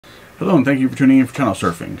Hello and thank you for tuning in for Channel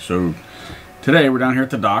Surfing. So today we're down here at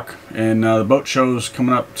the dock, and the boat show's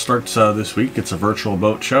coming up, starts this week. It's a virtual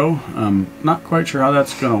boat show. Not quite sure how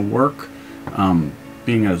that's going to work,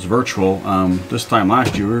 being as virtual. This time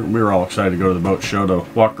last year we were all excited to go to the boat show to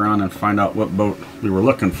walk around and find out what boat we were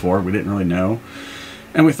looking for. We didn't really know,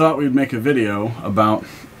 and we thought we'd make a video about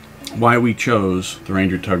why we chose the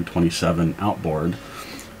Ranger Tug R27 outboard,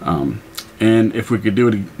 and if we could do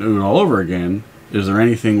it all over again, is there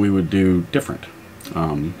anything we would do different,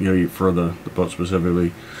 you know, for the boat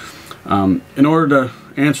specifically? In order to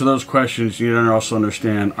answer those questions, you need to also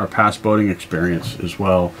understand our past boating experience as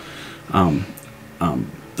well.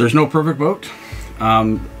 There's no perfect boat.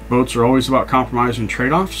 Boats are always about compromise and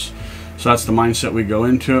trade-offs, so that's the mindset we go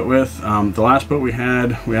into it with. The last boat we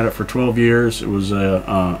had it for 12 years. It was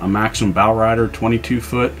a Maxim bow rider, 22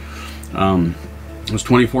 foot. It was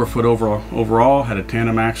 24 foot overall, had a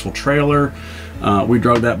tandem axle trailer. We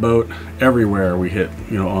drug that boat everywhere. We hit,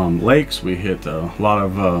 lakes. We hit spent a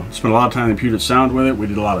lot of time in Puget Sound with it. We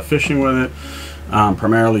did a lot of fishing with it,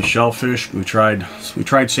 primarily shellfish. We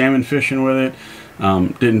tried salmon fishing with it.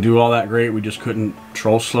 Didn't do all that great. We just couldn't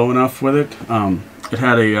troll slow enough with it. It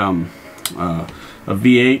had a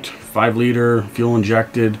V8, 5-liter, fuel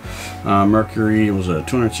injected, Mercury. It was a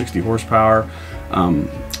 260 horsepower.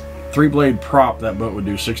 3-blade prop. That boat would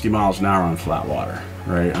do 60 miles an hour on flat water.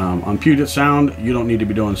 Right, on Puget Sound, you don't need to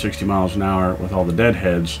be doing 60 miles an hour with all the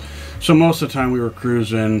deadheads. So most of the time we were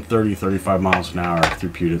cruising 30-35 miles an hour through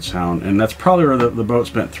Puget Sound, and that's probably where the boat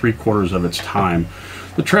spent 3/4 of its time.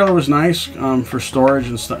 The trailer was nice for storage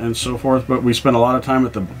and so forth, but we spent a lot of time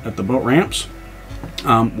at the boat ramps.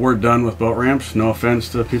 We're done with boat ramps. No offense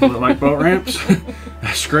to people that like boat ramps.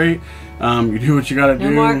 That's great. You do what you got to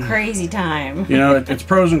do. No more crazy time. It's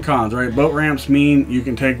pros and cons, right? Boat ramps mean you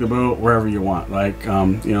can take the boat wherever you want. Like,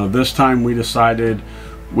 this time we decided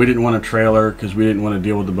we didn't want a trailer because we didn't want to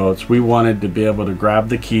deal with the boats. We wanted to be able to grab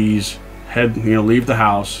the keys, leave the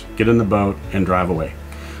house, get in the boat, and drive away.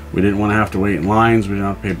 We didn't want to have to wait in lines. We didn't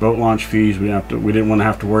have to pay boat launch fees. We didn't want to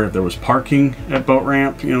have to worry if there was parking at boat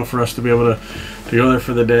ramp, for us to be able to go there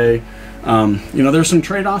for the day. There's some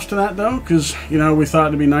trade-offs to that though, because we thought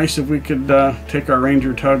it'd be nice if we could take our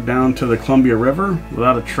Ranger Tug down to the Columbia River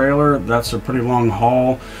without a trailer. That's a pretty long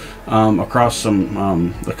haul across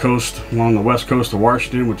the coast, along the west coast of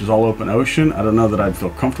Washington, which is all open ocean. I don't know that I'd feel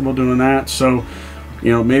comfortable doing that. So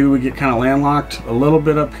maybe we get kind of landlocked a little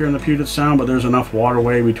bit up here in the Puget Sound, but there's enough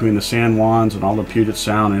waterway between the San Juans and all the Puget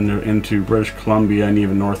Sound into British Columbia and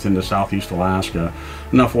even north into southeast Alaska.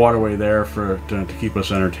 Enough waterway there to keep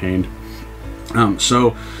us entertained.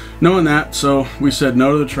 So knowing that, so we said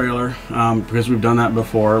no to the trailer because we've done that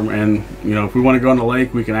before, and if we want to go on the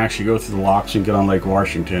lake, we can actually go through the locks and get on Lake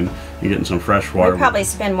Washington and get in some fresh water. We'll probably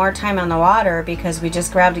spend more time on the water because we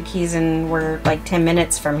just grabbed the keys and we're like 10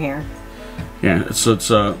 minutes from here. Yeah, so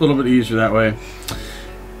it's a little bit easier that way.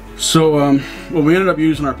 So what we ended up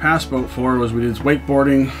using our past boat for was we did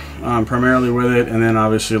wakeboarding primarily with it, and then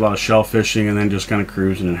obviously a lot of shell fishing, and then just kind of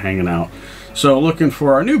cruising and hanging out. So looking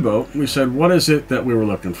for our new boat, we said, what is it that we were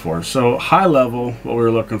looking for? So high level, what we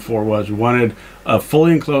were looking for was we wanted a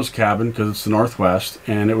fully enclosed cabin because it's the Northwest,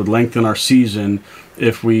 and it would lengthen our season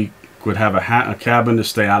if we would have a cabin to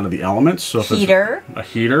stay out of the elements. So if heater. It's a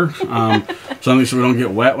heater, something so we don't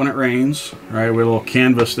get wet when it rains, right? We had a little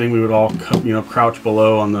canvas thing we would all crouch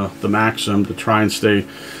below on the Maxim to try and stay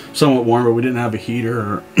somewhat warm, but we didn't have a heater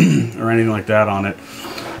or anything like that on it.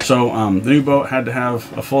 So the new boat had to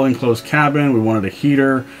have a fully enclosed cabin. We wanted a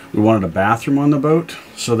heater. We wanted a bathroom on the boat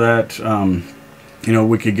so that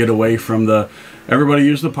we could get away from everybody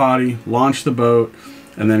use the potty, launch the boat,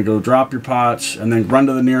 and then go drop your pots, and then run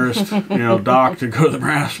to the nearest dock to go to the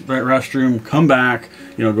restroom, come back,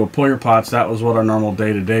 go pull your pots. That was what our normal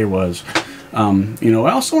day-to-day was. I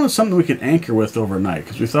also wanted something we could anchor with overnight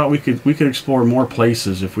because we thought we could explore more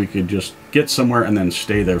places if we could just get somewhere and then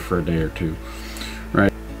stay there for a day or two.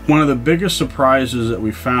 Right. One of the biggest surprises that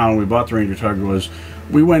we found when we bought the Ranger Tug was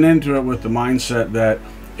we went into it with the mindset that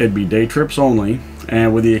it'd be day trips only,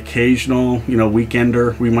 and with the occasional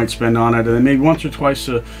weekender we might spend on it, and then maybe once or twice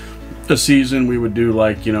a season we would do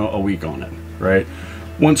like a week on it. Right.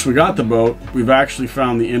 Once we got the boat, we've actually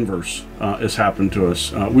found the inverse has happened to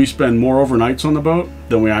us. We spend more overnights on the boat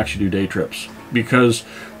than we actually do day trips, because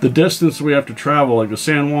the distance we have to travel, like the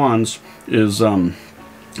San Juans is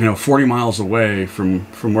 40 miles away from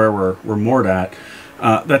where we're moored at.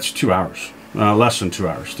 That's 2 hours, less than 2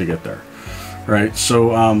 hours to get there. Right,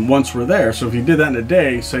 so once we're there, so if you did that in a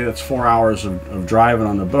day, say that's 4 hours of driving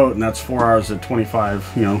on the boat, and that's 4 hours at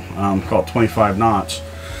 25, call it 25 knots.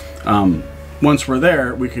 once we're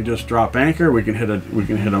there, we can just drop anchor. We can hit a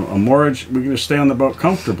moorage. We can just stay on the boat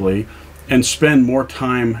comfortably and spend more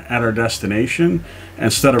time at our destination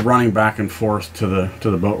instead of running back and forth to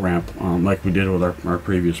the boat ramp like we did with our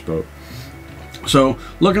previous boat. So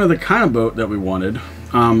looking at the kind of boat that we wanted,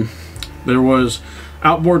 there was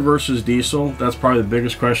outboard versus diesel. That's probably the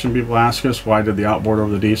biggest question people ask us. Why did the outboard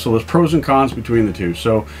over the diesel? There's pros and cons between the two.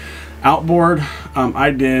 So outboard, I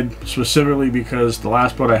did specifically because the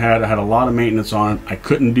last boat I had a lot of maintenance on it. I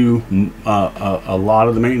couldn't do a lot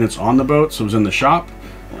of the maintenance on the boat, so it was in the shop.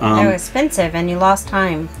 It was expensive, and you lost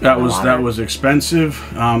time. That was expensive.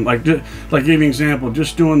 Like give you an example,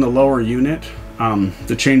 just doing the lower unit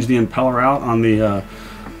to change the impeller out on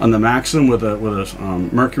the Maxim with a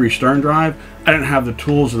Mercury stern drive. I didn't have the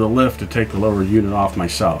tools or the lift to take the lower unit off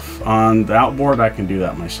myself. On the outboard, I can do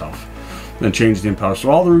that myself. Then change the impeller. So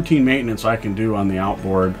all the routine maintenance I can do on the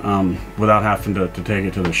outboard without having to take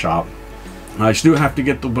it to the shop. I still have to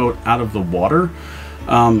get the boat out of the water,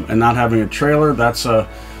 and not having a trailer. That's a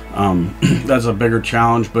bigger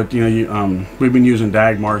challenge. But you know, we've been using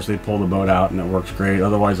Dagmars. They pull the boat out and it works great.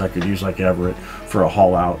 Otherwise, I could use like Everett for a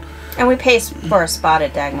haul out. And we pay for a spot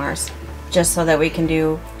at Dagmars just so that we can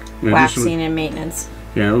do waxing and maintenance.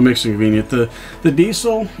 Yeah, it makes it convenient. The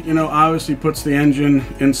diesel, you know, obviously puts the engine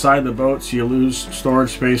inside the boat, so you lose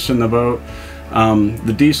storage space in the boat.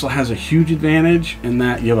 The diesel has a huge advantage in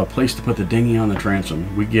that you have a place to put the dinghy on the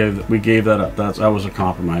transom. We gave that up. That was a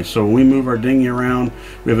compromise. So when we move our dinghy around,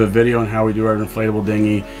 we have a video on how we do our inflatable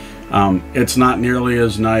dinghy. It's not nearly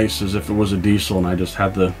as nice as if it was a diesel and I just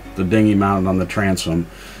had the dinghy mounted on the transom.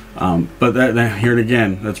 But here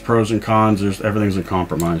again, that's pros and cons. Everything's a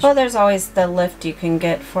compromise. Well, there's always the lift you can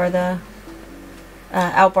get for the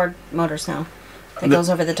outboard motors now. That goes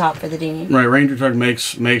over the top for the dinghy. Right, Ranger Tug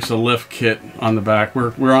makes a lift kit on the back.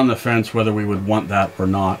 We're on the fence whether we would want that or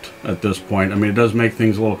not at this point. I mean, it does make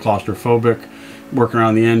things a little claustrophobic. Working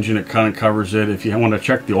around the engine, it kind of covers it. If you want to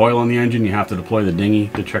check the oil on the engine, you have to deploy the dinghy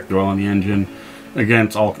to check the oil on the engine. Again,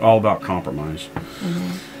 it's all about compromise.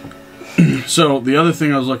 Mm-hmm. So the other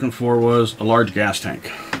thing I was looking for was a large gas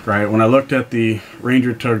tank. Right, when I looked at the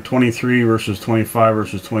Ranger Tug 23 versus 25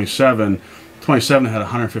 versus 27. 27 had a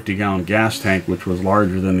 150-gallon gas tank, which was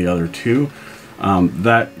larger than the other two.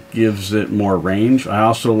 That gives it more range. I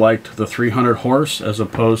also liked the 300 horse as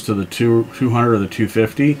opposed to the 200 or the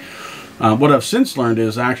 250. What I've since learned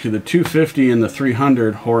is actually the 250 and the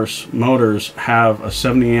 300 horse motors have a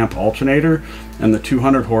 70 amp alternator, and the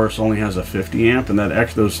 200 horse only has a 50 amp, and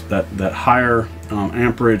that higher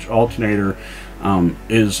amperage alternator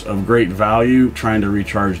is of great value trying to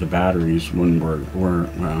recharge the batteries when we're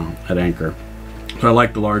at anchor. So I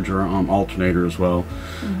like the larger alternator as well.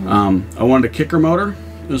 Mm-hmm. I wanted a kicker motor.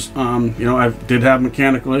 You know, I did have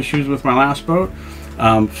mechanical issues with my last boat.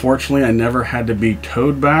 Fortunately, I never had to be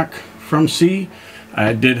towed back from sea.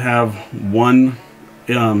 I did have one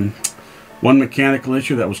mechanical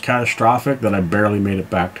issue that was catastrophic, that I barely made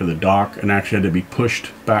it back to the dock and actually had to be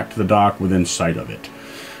pushed back to the dock within sight of it.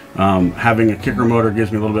 Having a kicker motor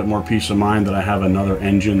gives me a little bit more peace of mind that I have another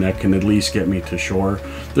engine that can at least get me to shore.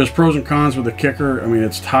 There's pros and cons with the kicker. I mean,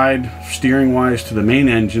 it's tied steering wise to the main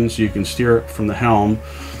engine, so you can steer it from the helm.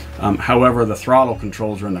 However, the throttle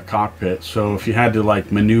controls are in the cockpit, so if you had to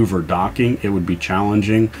like maneuver docking, it would be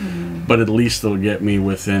challenging. Mm-hmm. But at least it'll get me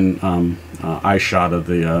within eye shot of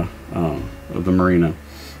the marina.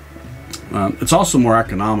 It's also more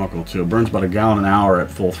economical too. It burns about 1 gallon an hour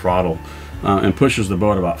at full throttle. And pushes the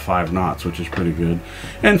boat about 5 knots, which is pretty good.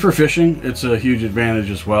 And for fishing, it's a huge advantage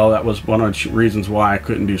as well. That was one of the reasons why I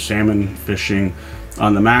couldn't do salmon fishing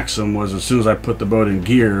on the Maxim, was as soon as I put the boat in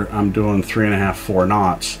gear, I'm doing 3.5, 4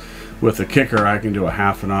 knots. With the kicker, I can do a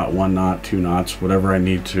 1/2 knot, 1 knot, 2 knots, whatever I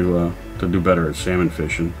need to do better at salmon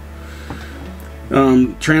fishing.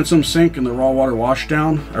 Transom sink and the raw water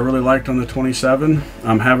washdown, I really liked on the 27.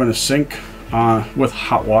 I'm having a sink with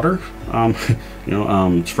hot water. You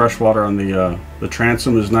know, it's fresh water on the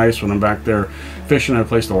transom is nice when I'm back there fishing. I have a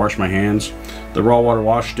place to wash my hands. The raw water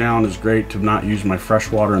wash down is great to not use my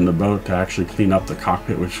fresh water in the boat to actually clean up the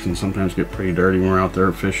cockpit, which can sometimes get pretty dirty when we're out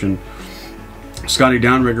there fishing. Scotty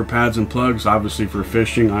downrigger pads and plugs, obviously for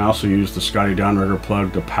fishing. I also use the Scotty downrigger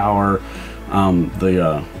plug to power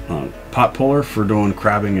the pot puller for doing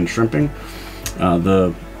crabbing and shrimping.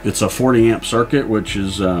 It's a 40 amp circuit, which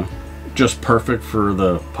is just perfect for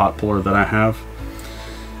the pot puller that I have.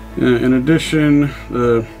 In addition,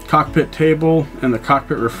 the cockpit table and the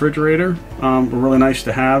cockpit refrigerator were really nice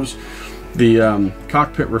to haves. The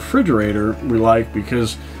cockpit refrigerator we like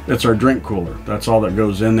because it's our drink cooler. That's all that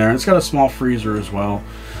goes in there. And it's got a small freezer as well.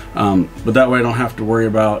 But that way I don't have to worry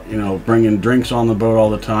about, you know, bringing drinks on the boat all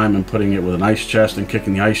the time and putting it with an ice chest and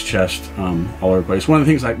kicking the ice chest all over the place. One of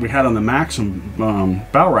the things like we had on the Maxim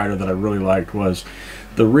bow rider that I really liked was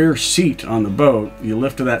the rear seat on the boat. You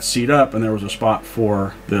lifted that seat up and there was a spot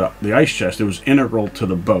for the ice chest. It was integral to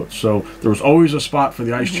the boat. So there was always a spot for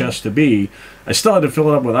the ice chest to be. I still had to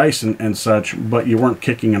fill it up with ice and such, but you weren't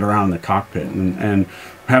kicking it around in the cockpit. And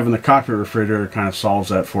having the cockpit refrigerator kind of solves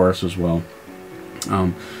that for us as well.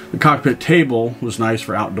 The cockpit table was nice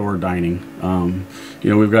for outdoor dining. You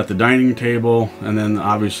know, we've got the dining table, and then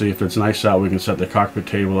obviously if it's nice out, we can set the cockpit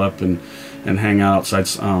table up and hang out outside.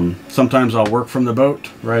 Sometimes I'll work from the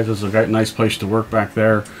boat, right? There's a nice place to work back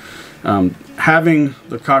there. Having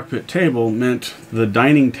the cockpit table meant the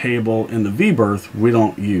dining table in the V-berth we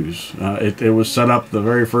don't use. It was set up the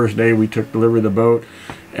very first day we took delivery of the boat,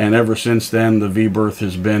 and ever since then the V-berth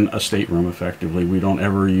has been a stateroom effectively. We don't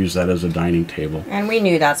ever use that as a dining table. And we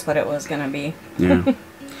knew that's what it was going to be. Yeah.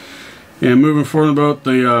 Yeah, moving forward in the boat,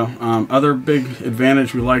 the other big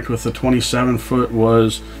advantage we liked with the 27-foot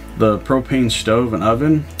was the propane stove and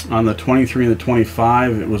oven. On the 23 and the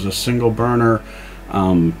 25, it was a single burner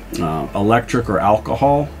electric or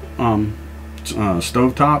alcohol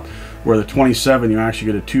stovetop, where the 27 you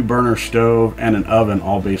actually get a 2-burner stove and an oven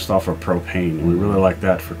all based off of propane, and we really like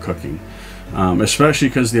that for cooking, especially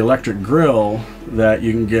because the electric grill that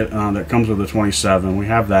you can get that comes with the 27, we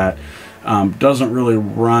have that, doesn't really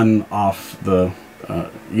run off the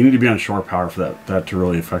you need to be on shore power for that to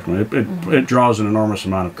really affect it. It draws an enormous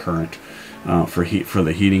amount of current for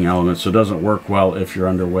the heating element, so it doesn't work well if you're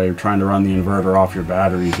underway. You're trying to run the inverter off your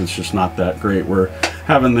batteries. It's just not that great. We're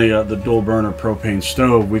having the dual burner propane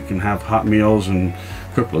stove. We can have hot meals and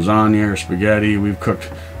cook lasagna or spaghetti. We've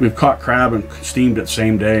caught crab and steamed it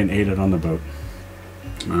same day and ate it on the boat.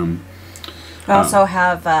 We also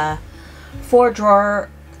have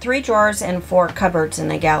 3 drawers and 4 cupboards in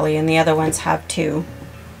the galley, and the other ones have 2.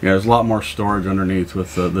 Yeah, there's a lot more storage underneath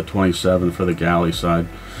with the 27 for the galley side.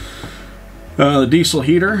 The diesel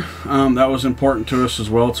heater, that was important to us as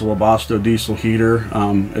well. It's a Webasto diesel heater.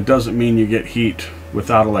 It doesn't mean you get heat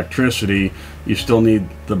without electricity. You still need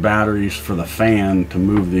the batteries for the fan to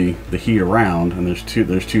move the heat around, and there's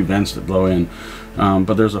two vents that blow in.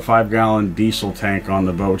 But there's a 5-gallon diesel tank on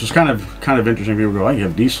the boat, which is kind of interesting. People go, "Oh, you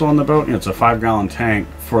have diesel on the boat?" And it's a 5-gallon tank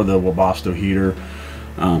for the Webasto heater.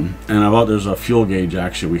 And there's a fuel gauge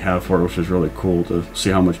actually we have for it, which is really cool to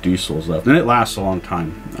see how much diesel is left, and it lasts a long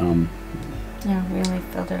time. Yeah, we only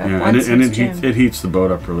filled it up yeah, once and since it heats the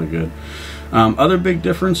boat up really good. Other big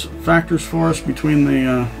difference factors for us between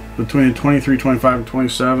the 23, 25, and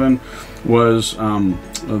 27 was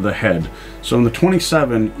the head. So in the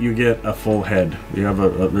 27, you get a full head. You have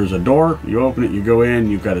there's a door, you open it, you go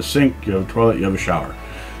in, you've got a sink, you have a toilet, you have a shower.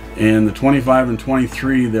 In the 25 and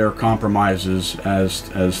 23, there are compromises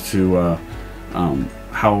as to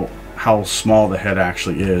how small the head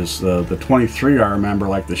actually is. The 23, I remember,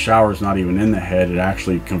 like, the shower is not even in the head. It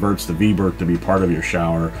actually converts the V-berth to be part of your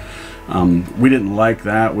shower. We didn't like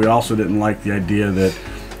that. We also didn't like the idea that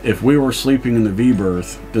if we were sleeping in the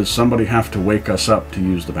V-berth, does somebody have to wake us up to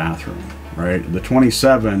use the bathroom, right? The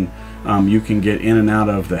 27, you can get in and out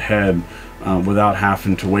of the head without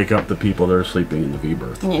having to wake up the people that are sleeping in the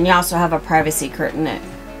V-berth. And you also have a privacy curtain that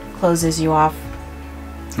closes you off.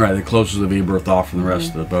 Right, it closes the V-berth off from the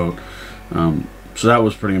rest of the boat. So that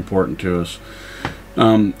was pretty important to us.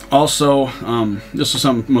 Also, this is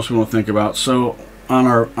something most people don't think about. So on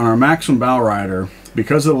our Maxim bow rider,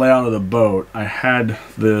 because of the layout of the boat, I had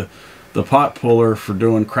the pot puller for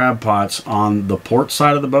doing crab pots on the port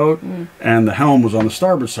side of the boat, and the helm was on the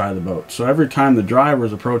starboard side of the boat. So every time the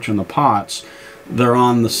driver's approaching the pots, they're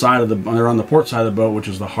on the port side of the boat, which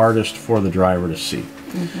is the hardest for the driver to see.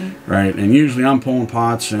 Right, and usually I'm pulling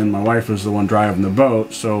pots and my wife is the one driving the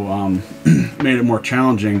boat, so made it more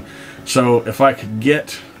challenging. So if I could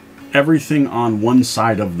get everything on one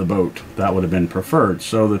side of the boat, that would have been preferred.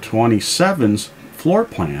 So the 27's floor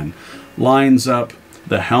plan lines up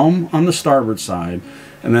the helm on the starboard side,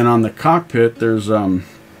 and then on the cockpit there's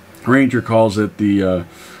Ranger calls it the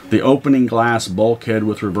opening glass bulkhead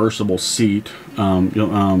with reversible seat.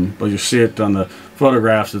 But you see it on the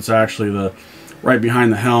photographs. It's actually right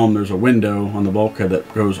behind the helm. There's a window on the bulkhead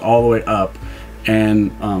that goes all the way up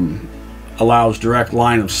and allows direct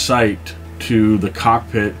line of sight to the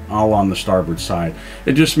cockpit all on the starboard side.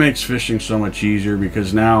 It just makes fishing so much easier,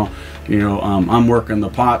 because now, you know, I'm working the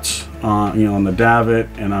pots, you know, on the davit,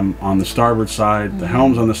 and I'm on the starboard side. The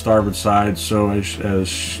helm's on the starboard side, so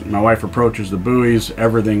as my wife approaches the buoys,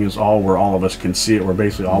 everything is all where all of us can see it. We're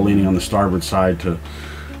basically all leaning on the starboard side to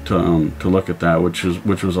look at that, which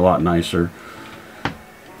was a lot nicer.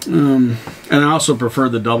 And I also prefer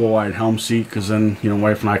the double wide helm seat, because then, you know,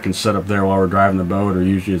 wife and I can sit up there while we're driving the boat, or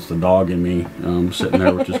usually it's the dog and me sitting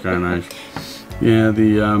there, which is kind of nice. Yeah,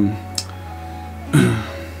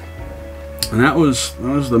 and that was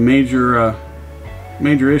the major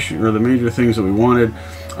issue, or the major things that we wanted.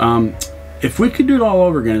 If we could do it all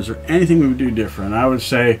over again, is there anything we would do different? I would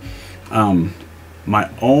say the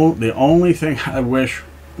only thing I wish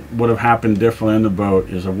would have happened differently in the boat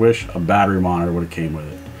is I wish a battery monitor would have came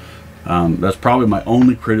with it. That's probably my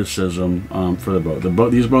only criticism for the boat.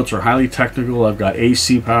 These boats are highly technical. I've got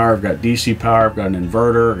AC power, I've got DC power, I've got an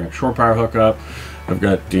inverter, I've got shore power hookup, I've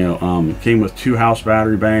got, you know, came with 2 house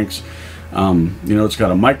battery banks. You know, it's got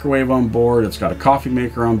a microwave on board, it's got a coffee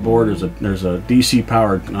maker on board, there's a DC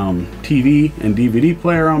powered TV and DVD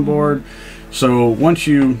player on board. So once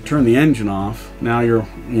you turn the engine off, now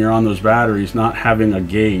you're on those batteries. Not having a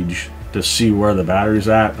gauge to see where the battery's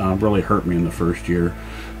at really hurt me in the first year.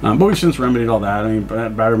 But we've since remedied all that. I mean,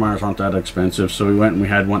 battery monitors aren't that expensive, so we went and we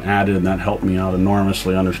had one added, and that helped me out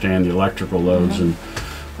enormously understand the electrical loads. And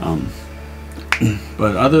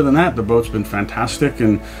but other than that, the boat's been fantastic.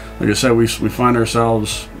 And like I said, we find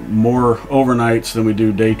ourselves more overnights than we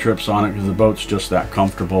do day trips on it, because the boat's just that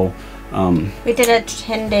comfortable. We did a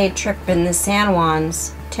 10-day trip in the San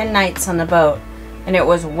Juans, 10 nights on the boat, and it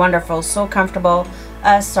was wonderful, so comfortable.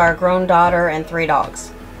 Us, our grown daughter, and 3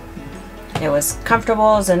 dogs. It was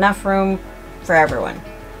comfortable, there's enough room for everyone.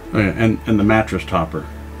 Oh, yeah, and the mattress topper.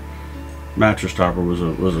 Mattress topper was a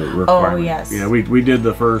requirement. Oh, yes. Yeah, we did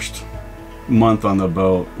the first month on the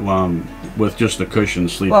boat with just the cushion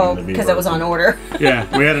sleeping. Well, because it was on order.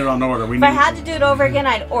 Yeah, we had it on order. If I had to do it over again,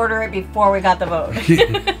 I'd order it before we got the boat.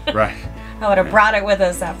 Right. I would have brought it with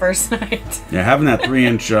us that first night. Yeah, having that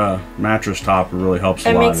 3-inch mattress topper really helps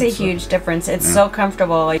a lot. It makes a huge difference. It's so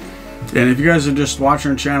comfortable. And if you guys are just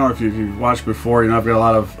watching our channel, if you've watched before, you know, I've got a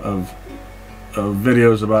lot of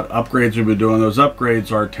videos about upgrades we've been doing. Those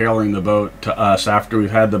upgrades are tailoring the boat to us after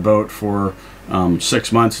we've had the boat for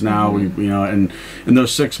 6 months now. You know, and in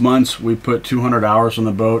those 6 months, we put 200 hours on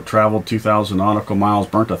the boat, traveled 2,000 nautical miles,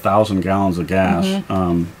 burnt 1,000 gallons of gas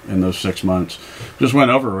in those 6 months. Just went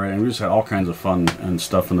over it, and we just had all kinds of fun and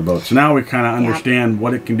stuff in the boat. So now we kind of understand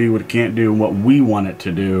what it can do, what it can't do, and what we want it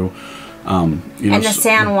to do. You know, and the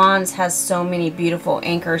San Juans has so many beautiful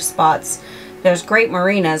anchor spots. There's great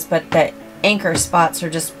marinas, but the anchor spots are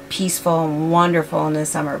just peaceful and wonderful in the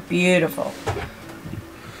summer. Beautiful.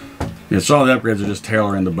 Yeah, so all the upgrades are just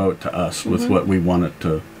tailoring the boat to us with what we want it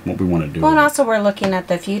to, what we want to do. Well, and also we're looking at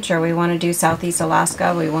the future. We want to do Southeast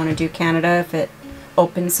Alaska. We want to do Canada if it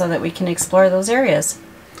opens, so that we can explore those areas.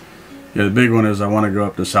 Yeah, the big one is I want to go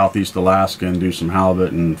up to Southeast Alaska and do some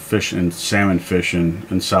halibut and fish and salmon fishing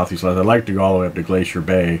in Southeast Alaska. I'd like to go all the way up to Glacier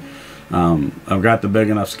Bay. I've got the big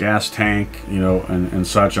enough gas tank, you know, and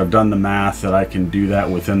such. I've done the math that I can do that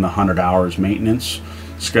within the 100 hours maintenance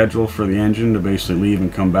schedule for the engine to basically leave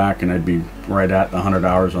and come back, and I'd be right at the 100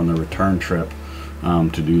 hours on the return trip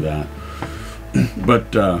to do that.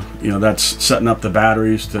 But you know, that's setting up the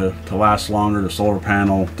batteries to last longer, the solar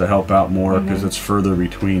panel to help out more, because it's further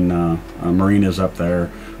between marinas up there.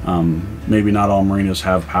 Maybe not all marinas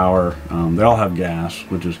have power. They all have gas,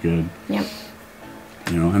 which is good. Yep.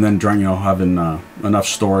 You know, and then you know, having enough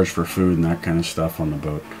storage for food and that kind of stuff on the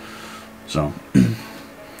boat. So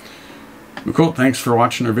well, cool. Thanks for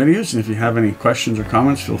watching our videos, and if you have any questions or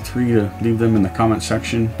comments, feel free to leave them in the comment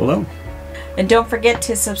section below. And don't forget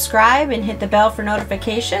to subscribe and hit the bell for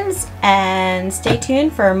notifications, and stay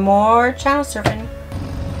tuned for more channel surfing.